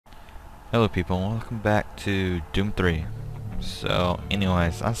Hello people, and welcome back to Doom 3. So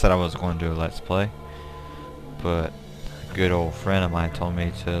anyways, I said I was going to do a let's play, but a good old friend of mine told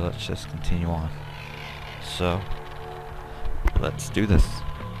me to let's just continue on. So let's do this.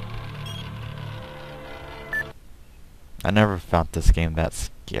 I never found this game that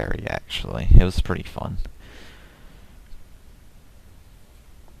scary actually. It was pretty fun.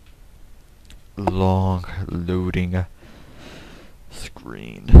 Long loading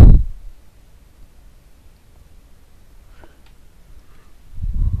screen.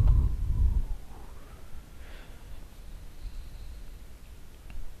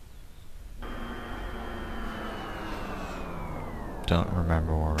 Don't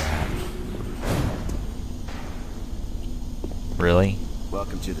remember where we're at. Really?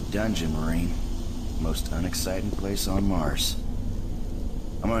 Welcome to the dungeon, Marine. Most unexciting place on Mars.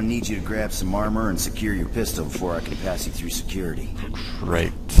 I'm gonna need you to grab some armor and secure your pistol before I can pass you through security.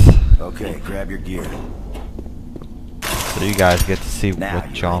 Great. Okay, grab your gear. So you guys get to see Now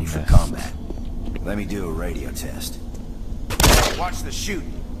what you're y'all ready for missed. combat. Let me do a radio test. Hey, watch the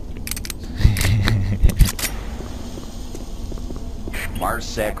shooting.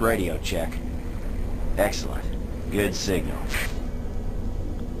 MarsSec radio check. Excellent. Good signal.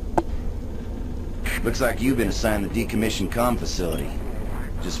 Looks like you've been assigned the decommissioned comm facility.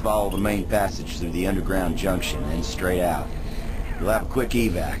 Just follow the main passage through the underground junction and straight out. You'll have a quick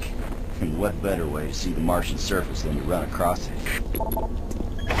evac. And what better way to see the Martian surface than to run across it?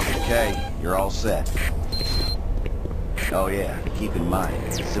 Okay, you're all set. Oh yeah, keep in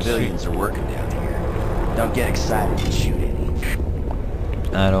mind, civilians are working down here. Don't get excited and shoot any.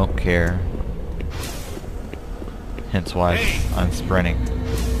 I don't care. Hence why I'm sprinting.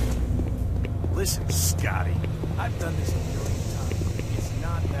 Listen, Scotty, I've done this a million times. It's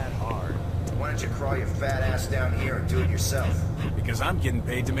not that hard. Why don't you crawl your fat ass down here and do it yourself? Because I'm getting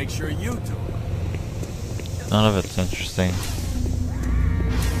paid to make sure you do it. None of it's interesting.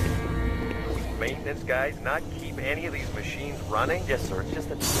 Maintenance guys not keep any of these machines running? Yes, sir. It's just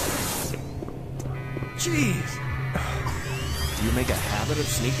a... Jeez. Do you make a habit of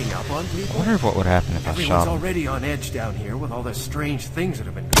sneaking up on I people? wonder what would happen if I Everyone's shot him. already on edge down here with all the strange things that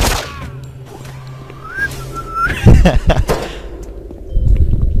have been going on.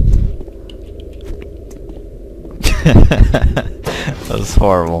 That was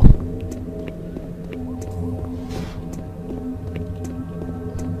horrible.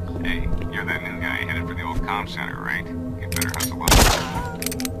 Hey, you're that new guy headed for the old comm center, right? You better hustle up.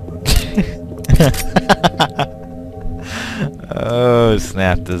 Oh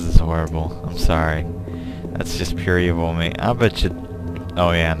snap, this is horrible. I'm sorry. That's just pure evil of me. I bet you...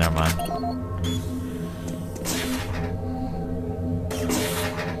 Oh yeah, never mind.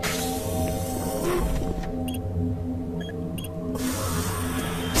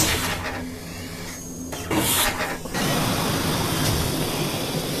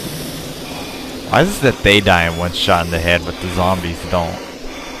 Why is it that they die in one shot in the head, but the zombies don't?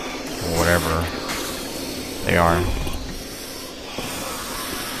 Or whatever they are.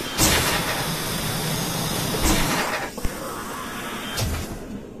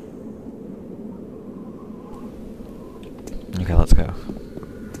 Okay, let's go.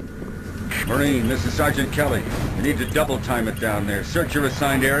 Marine, this is Sergeant Kelly. You need to double time it down there. Search your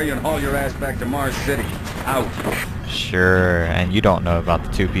assigned area and haul your ass back to Mars City. Out. Sure, and you don't know about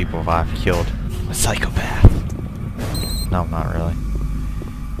the two people I've killed. A psychopath. No, not really.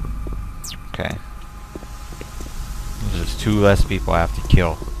 Okay. There's just two less people I have to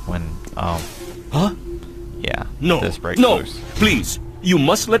kill when, Huh? yeah, No, this breaks no, loose. please. You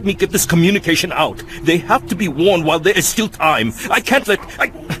must let me get this communication out. They have to be warned while there is still time. I can't let...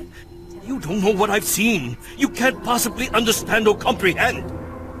 You don't know what I've seen. You can't possibly understand or comprehend.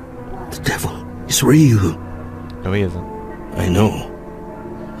 The devil is real. No, he isn't. I know.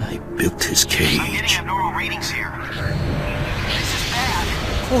 I built his I'm getting cage. abnormal readings here. This is bad.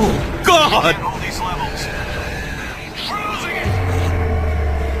 Oh, God! Can't hold these levels. Losing it.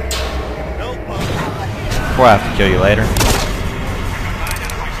 Before I have to kill you later.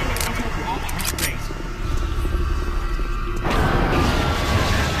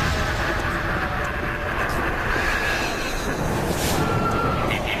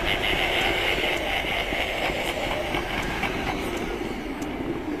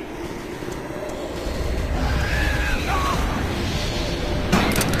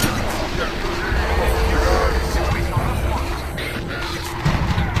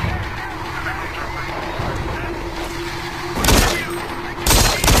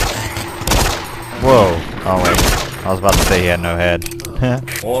 Whoa. Oh wait. I was about to say he had no head.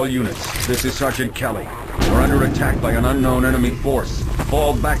 All units, this is Sergeant Kelly. We're under attack by an unknown enemy force.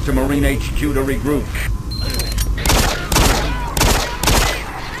 fall back to Marine HQ to regroup.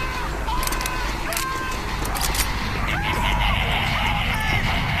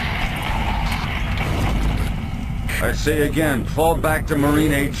 I say again, fall back to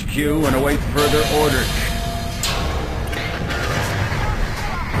Marine HQ and await further orders.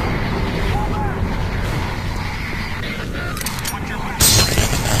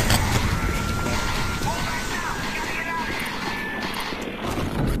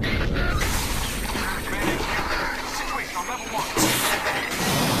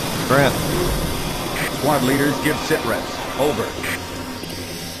 Grant. Squad leaders give sit reps. Over.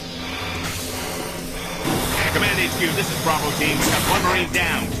 Command HQ, this is Bravo Team. We got 1 Marine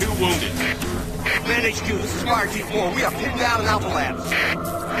down, 2 wounded. Command HQ, this is Fire Team 4. We are pinned down in Alpha Labs.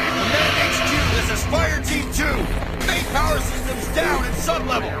 Command HQ, this is Fire Team 2. Main power systems down at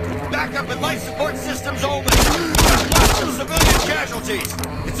sub-level. Backup and life support systems only. We got lots of civilian casualties.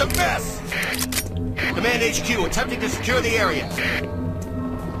 It's a mess. Command HQ, attempting to secure the area.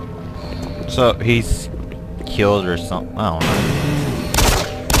 So he's killed or something. I don't know.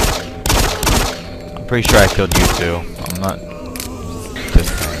 I'm pretty sure I killed you too. I'm not.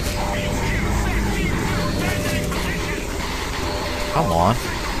 Just. Come on.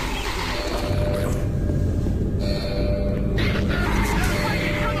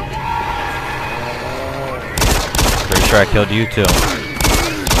 Pretty sure I killed you too.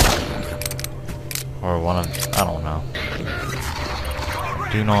 Or one of. I don't know.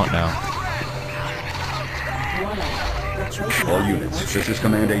 Do not know. All units, this is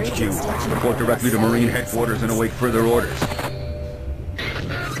Command HQ. Report directly to Marine Headquarters and await further orders.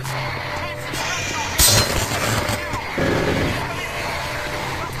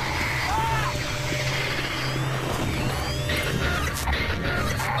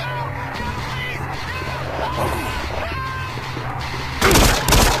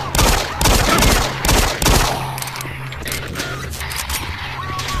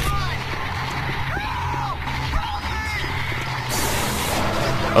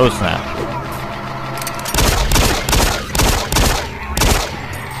 Oh snap.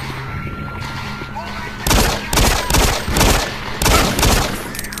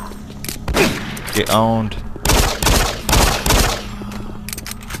 Get owned.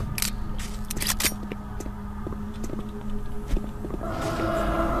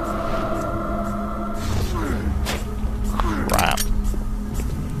 Crap.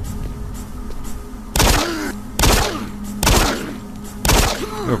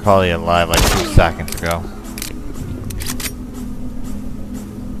 We were probably alive like 2 seconds ago.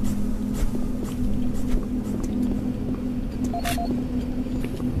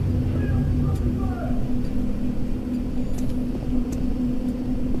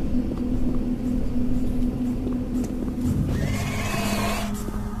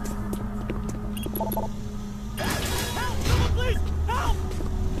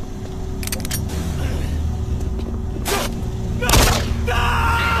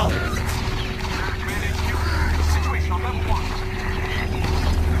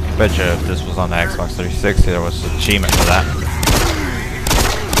 Betcha if this was on the Xbox 360 there was an achievement for that.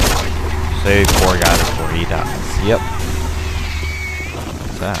 Save 4 guys before he dies. Yep.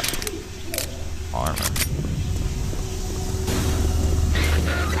 What's that? Armor.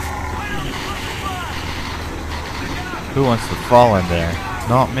 Who wants to fall in there?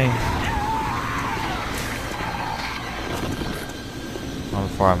 Not me. Well,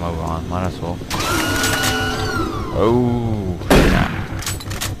 before I move on, might as well. Oh, yeah.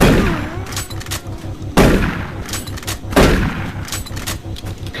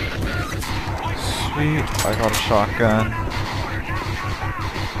 Sweet, I got a shotgun.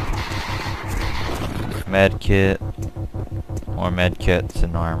 Med kit. Or med kits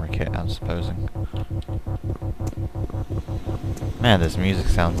and armor kit, I'm supposing. Man, this music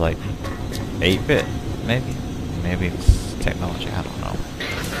sounds like 8-bit, maybe? Maybe it's technology, I don't know.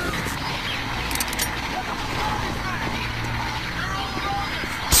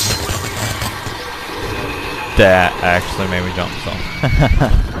 That actually made me jump some.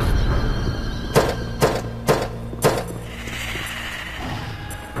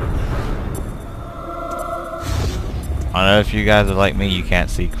 I know if you guys are like me, you can't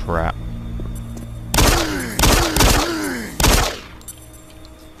see crap.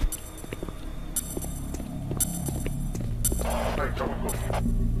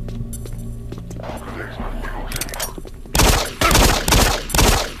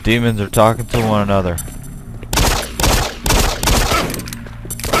 Demons are talking to one another.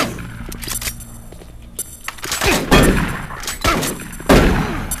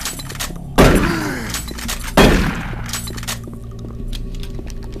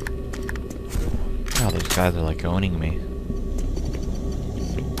 God, those guys are like owning me.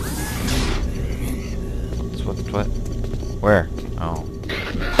 What? Where? Oh.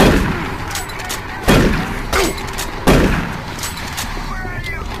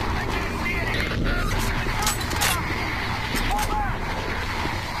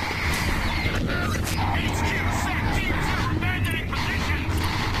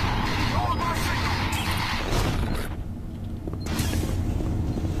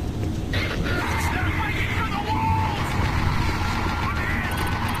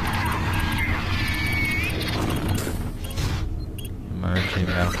 Emergency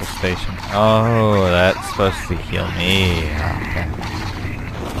medical station. Oh, that's supposed to heal me. Okay.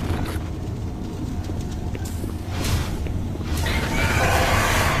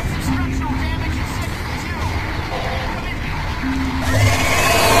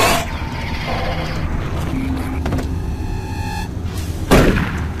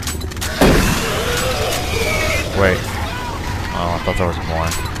 Wait. Oh, I thought there was more.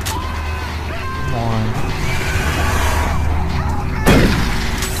 Come on.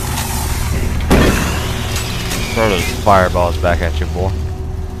 Throw those fireballs back at you, boy.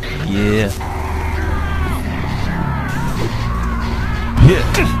 Yeah.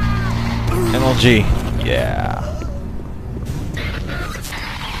 MLG. Yeah.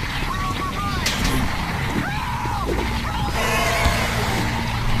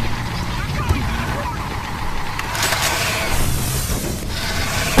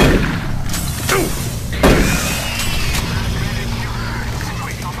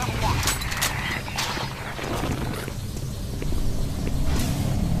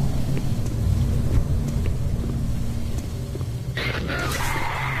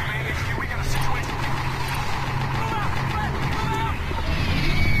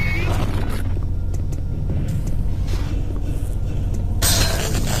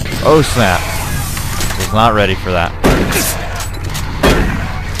 Oh snap. Was not ready for that.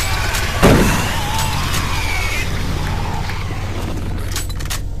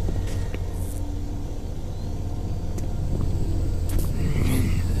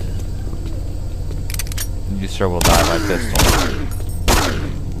 You sure will die by pistol.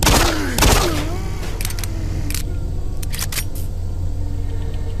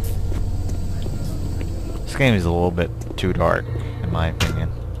 This game is a little bit too dark, in my opinion.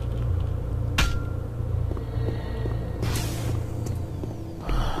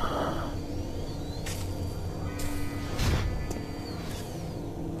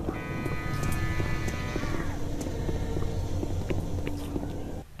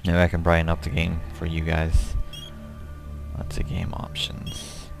 Maybe I can brighten up the game for you guys. Let's see, game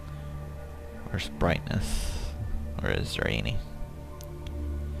options. Where's brightness? Or is there any?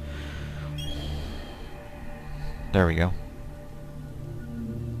 There we go.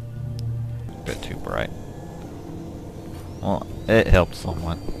 A bit too bright. Well, it helps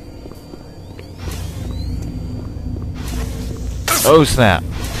somewhat. Oh snap!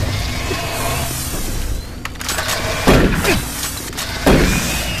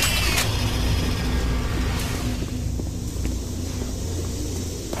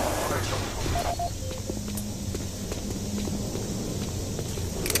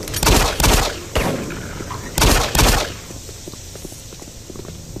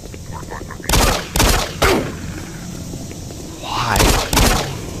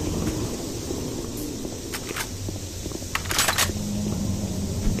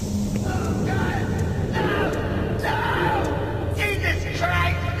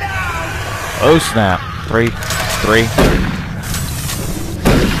 Oh snap. Three.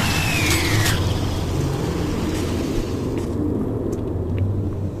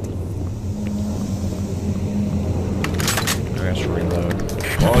 Let's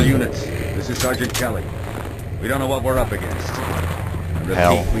reload. All units, this is Sergeant Kelly. We don't know what we're up against. Repeat,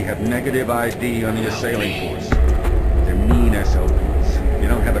 Hell. we have negative ID on the assailing force. They're mean SOBs. You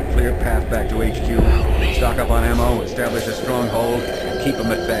don't have a clear path back to HQ. Stock up on ammo, establish a stronghold, and keep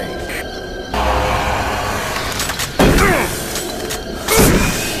them at bay.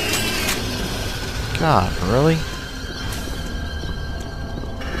 God, really?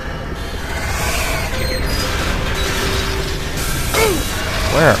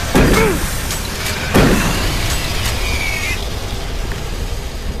 Where?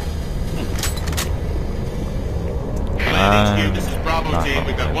 This is Bravo team.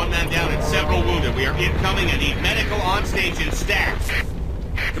 We've got one man down and several wounded. We are incoming and need medical on stage and stacked.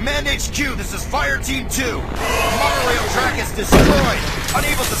 Command HQ, this is Fire Team 2. The monorail track is destroyed.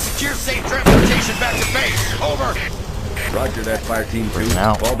 Unable to secure safe transportation back to base. Over. Roger that, Fire Team 2.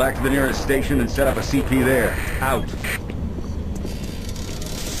 Now. Fall back to the nearest station and set up a CP there. Out.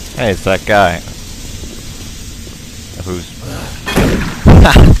 Hey, it's that guy. Who's...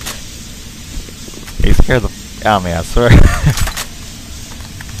 He scared the f out of me, I swear.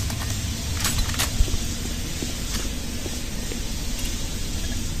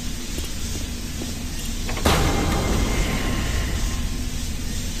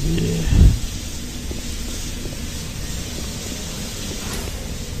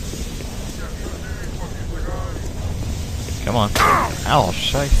 Come on. Ow,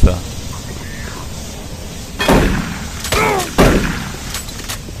 scheisse.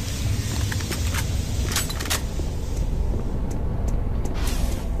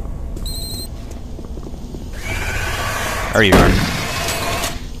 There you are.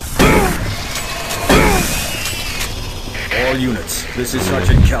 All units, this is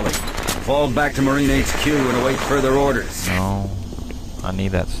Sergeant Kelly. Fall back to Marine HQ and await further orders. No. I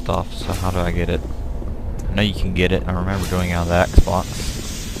need that stuff, so how do I get it? I know you can get it. I remember doing it on the Xbox.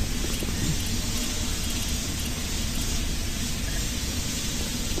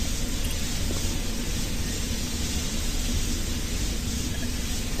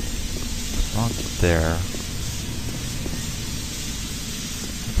 It's not there.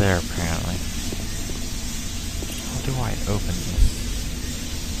 There, apparently. How do I open this?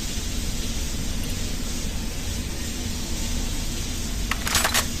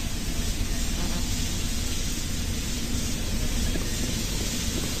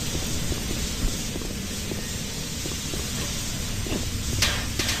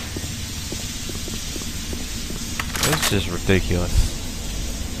 This is just ridiculous.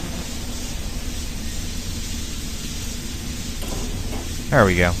 There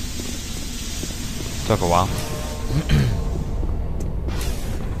we go. Took a while.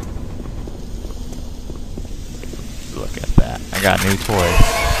 Look at that. I got new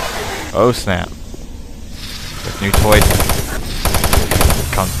toys. Oh snap. With new toys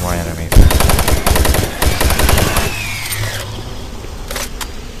comes more enemies.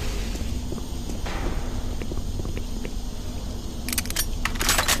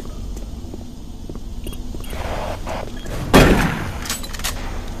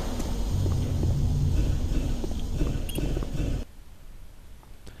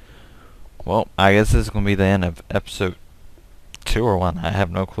 Well, I guess this is going to be the end of episode 2 or 1. I have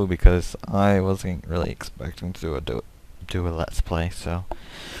no clue because I wasn't really expecting to do a let's play, so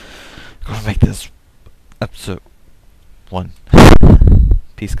I'm going to make this episode 1.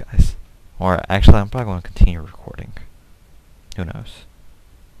 Peace, guys. Or actually, I'm probably going to continue recording. Who knows?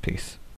 Peace.